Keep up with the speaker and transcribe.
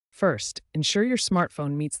First, ensure your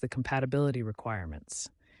smartphone meets the compatibility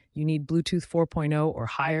requirements. You need Bluetooth 4.0 or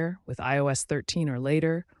higher with iOS 13 or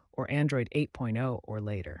later, or Android 8.0 or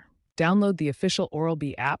later. Download the official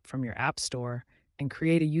Oral-B app from your App Store and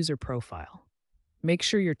create a user profile. Make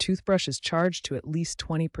sure your toothbrush is charged to at least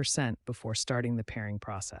 20% before starting the pairing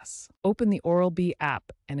process. Open the Oral-B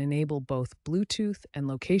app and enable both Bluetooth and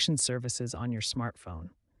location services on your smartphone.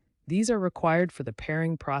 These are required for the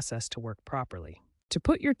pairing process to work properly. To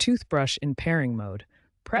put your toothbrush in pairing mode,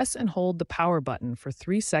 press and hold the power button for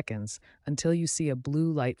 3 seconds until you see a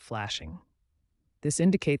blue light flashing. This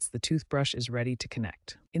indicates the toothbrush is ready to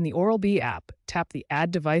connect. In the Oral-B app, tap the Add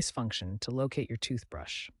Device function to locate your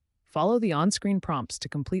toothbrush. Follow the on-screen prompts to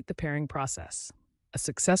complete the pairing process. A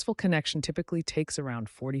successful connection typically takes around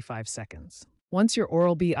 45 seconds. Once your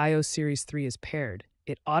Oral-B iO Series 3 is paired,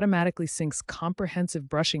 it automatically syncs comprehensive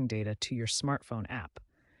brushing data to your smartphone app.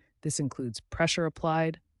 This includes pressure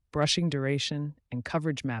applied, brushing duration, and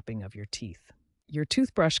coverage mapping of your teeth. Your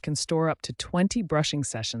toothbrush can store up to 20 brushing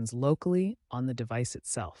sessions locally on the device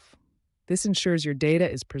itself. This ensures your data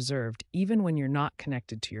is preserved even when you're not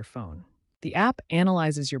connected to your phone. The app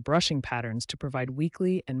analyzes your brushing patterns to provide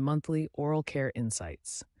weekly and monthly oral care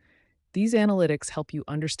insights. These analytics help you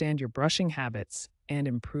understand your brushing habits and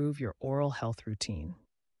improve your oral health routine.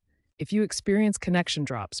 If you experience connection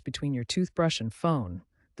drops between your toothbrush and phone,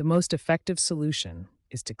 the most effective solution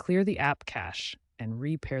is to clear the app cache and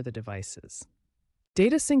repair the devices.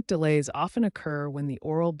 Data sync delays often occur when the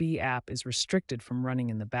Oral-B app is restricted from running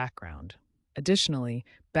in the background. Additionally,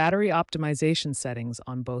 battery optimization settings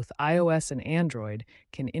on both iOS and Android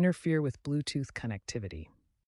can interfere with Bluetooth connectivity.